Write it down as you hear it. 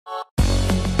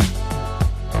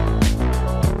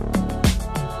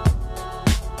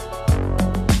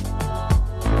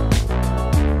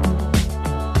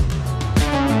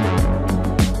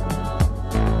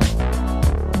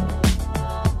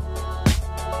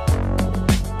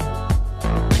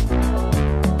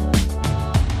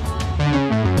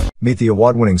Meet the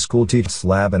award-winning school teacher's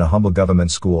lab in a humble government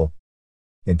school.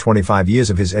 In 25 years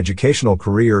of his educational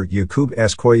career, Yakub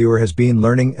S Koyyur has been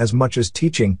learning as much as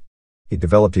teaching. He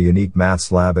developed a unique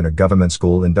maths lab in a government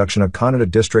school in Belthangady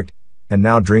district, and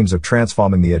now dreams of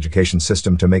transforming the education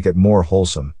system to make it more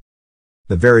wholesome.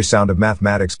 The very sound of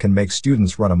mathematics can make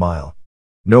students run a mile.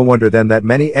 No wonder then that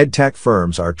many edtech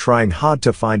firms are trying hard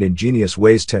to find ingenious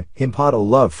ways to impart a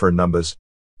love for numbers.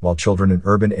 While children in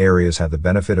urban areas have the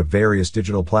benefit of various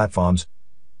digital platforms,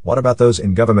 what about those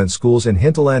in government schools in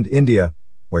hinterland India,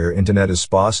 where your internet is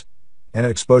sparse and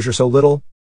exposure so little?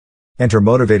 Enter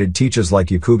motivated teachers like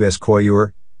Yakub S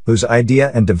Koyyur, whose idea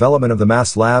and development of the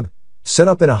maths lab, set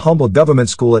up in a humble government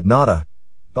school at Nada,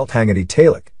 Belthangady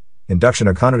taluk, in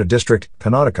Belthangady district,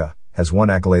 Karnataka, has won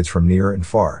accolades from near and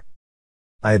far.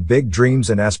 I had big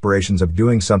dreams and aspirations of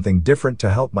doing something different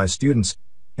to help my students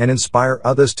and inspire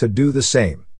others to do the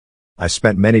same. I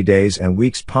spent many days and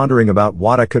weeks pondering about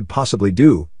what I could possibly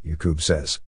do, Yakub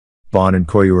says. Born in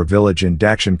Koyyur village in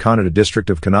Belthangady district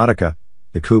of Karnataka,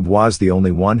 Yakub was the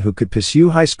only one who could pursue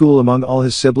high school among all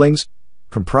his siblings,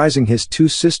 comprising his 2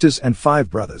 sisters and 5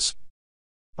 brothers.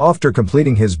 After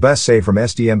completing his BSc from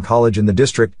SDM college in the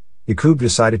district, Yakub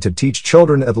decided to teach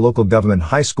children at the local government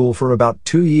high school for about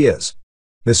 2 years.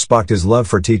 This sparked his love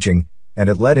for teaching, and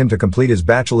it led him to complete his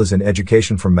bachelor's in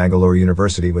education from Mangalore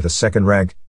University with a 2nd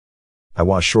rank. I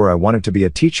was sure I wanted to be a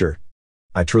teacher.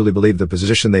 I truly believe the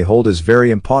position they hold is very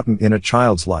important in a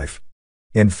child's life.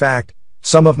 In fact,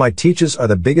 some of my teachers are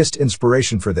the biggest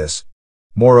inspiration for this.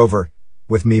 Moreover,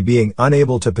 with me being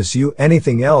unable to pursue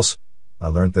anything else, I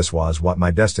learned this was what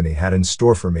my destiny had in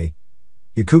store for me.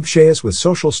 Yakub shares with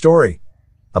Social Story,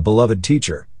 a beloved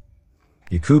teacher.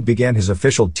 Yakub began his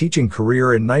official teaching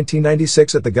career in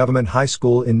 1996 at the government high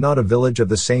school in Nada village of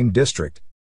the same district.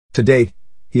 To date,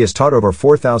 he has taught over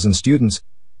 4,000 students,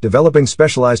 developing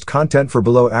specialized content for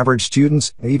below-average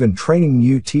students and even training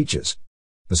new teachers.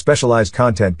 The specialized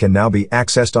content can now be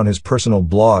accessed on his personal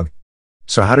blog.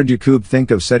 So how did Yakub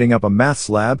think of setting up a maths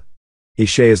lab? He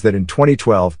shares that in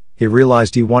 2012, he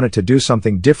realized he wanted to do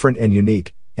something different and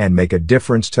unique, and make a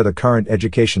difference to the current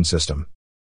education system.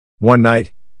 One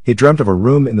night, he dreamt of a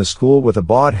room in the school with a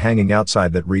board hanging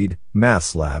outside that read,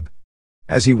 Maths Lab.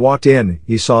 As he walked in,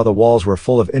 he saw the walls were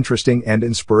full of interesting and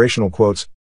inspirational quotes.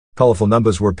 Colorful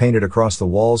numbers were painted across the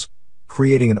walls,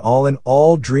 creating an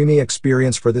all-in-all dreamy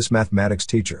experience for this mathematics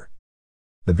teacher.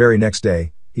 The very next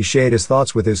day, he shared his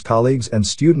thoughts with his colleagues and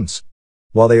students.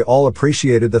 While they all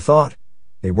appreciated the thought,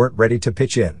 they weren't ready to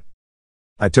pitch in.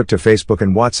 I took to Facebook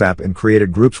and WhatsApp and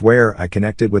created groups where I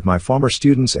connected with my former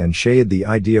students and shared the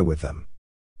idea with them.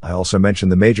 I also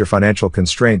mentioned the major financial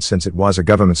constraints since it was a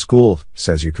government school,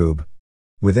 says Yakub.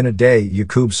 Within a day,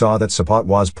 Yakub saw that support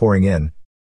was pouring in.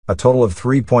 A total of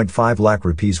 3.5 lakh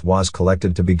rupees was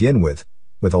collected to begin with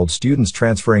old students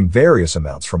transferring various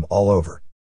amounts from all over.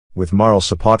 With moral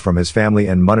support from his family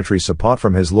and monetary support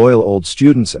from his loyal old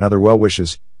students and other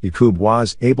well-wishers, Yakub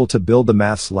was able to build the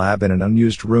maths lab in an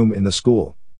unused room in the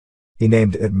school. He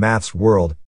named it Maths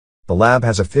World. The lab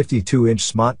has a 52-inch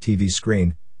smart TV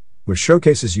screen, which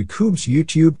showcases Yakub's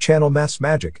YouTube channel Maths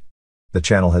Magic. The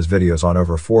channel has videos on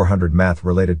over 400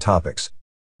 math-related topics.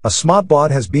 A smart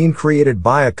board has been created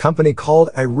by a company called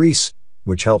owesome,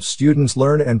 which helps students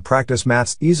learn and practice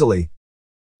maths easily.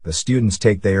 The students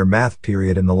take their math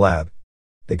period in the lab.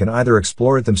 They can either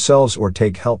explore it themselves or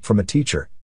take help from a teacher.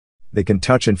 They can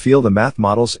touch and feel the math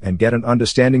models and get an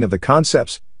understanding of the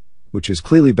concepts, which is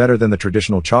clearly better than the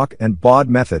traditional chalk and board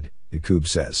method, Yakub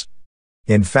says.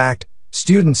 In fact,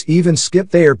 students even skip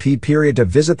their period to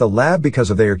visit the lab because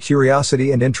of their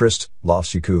curiosity and interest,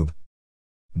 laughs Yakub.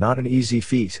 Not an easy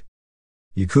feat.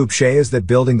 Yakub shares that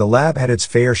building the lab had its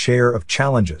fair share of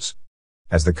challenges.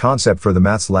 As the concept for the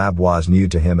maths lab was new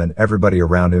to him and everybody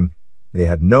around him, they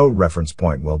had no reference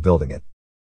point while building it.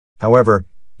 However,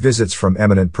 visits from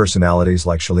eminent personalities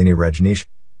like Shalini Rajneesh,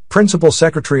 Principal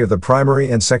Secretary of the Primary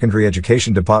and Secondary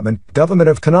Education Department, Government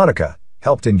of Karnataka,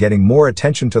 helped in getting more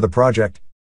attention to the project.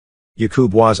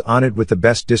 Yakub was honored with the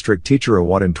Best District Teacher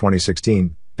Award in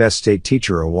 2016, Best State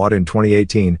Teacher Award in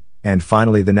 2018, and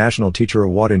finally the National Teacher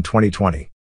Award in 2020.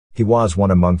 He was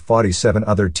one among 47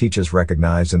 other teachers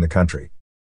recognized in the country.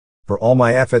 For all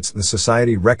my efforts, the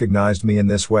society recognized me in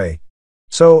this way.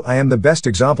 So I am the best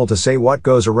example to say what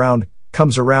goes around,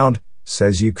 comes around,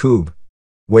 says Yakub.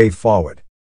 Way forward.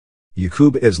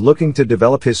 Yakub is looking to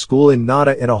develop his school in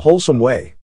Nada in a wholesome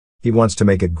way. He wants to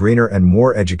make it greener and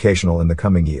more educational in the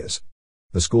coming years.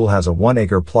 The school has a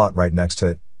 1-acre plot right next to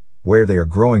it, where they are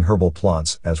growing herbal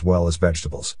plants as well as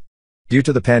vegetables. Due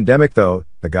to the pandemic though,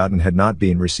 the garden had not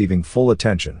been receiving full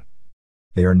attention.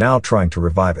 They are now trying to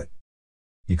revive it.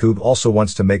 Yakub also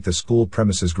wants to make the school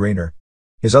premises greener.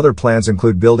 His other plans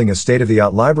include building a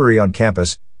state-of-the-art library on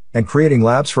campus and creating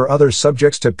labs for other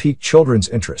subjects to pique children's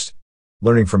interest.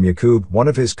 Learning from Yakub, one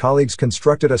of his colleagues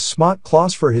constructed a smart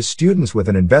class for his students with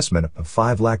an investment of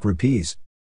 5 lakh rupees.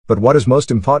 But what is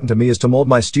most important to me is to mold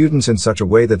my students in such a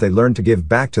way that they learn to give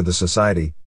back to the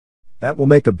society. That will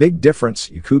make a big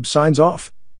difference. Yakub signs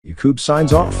off.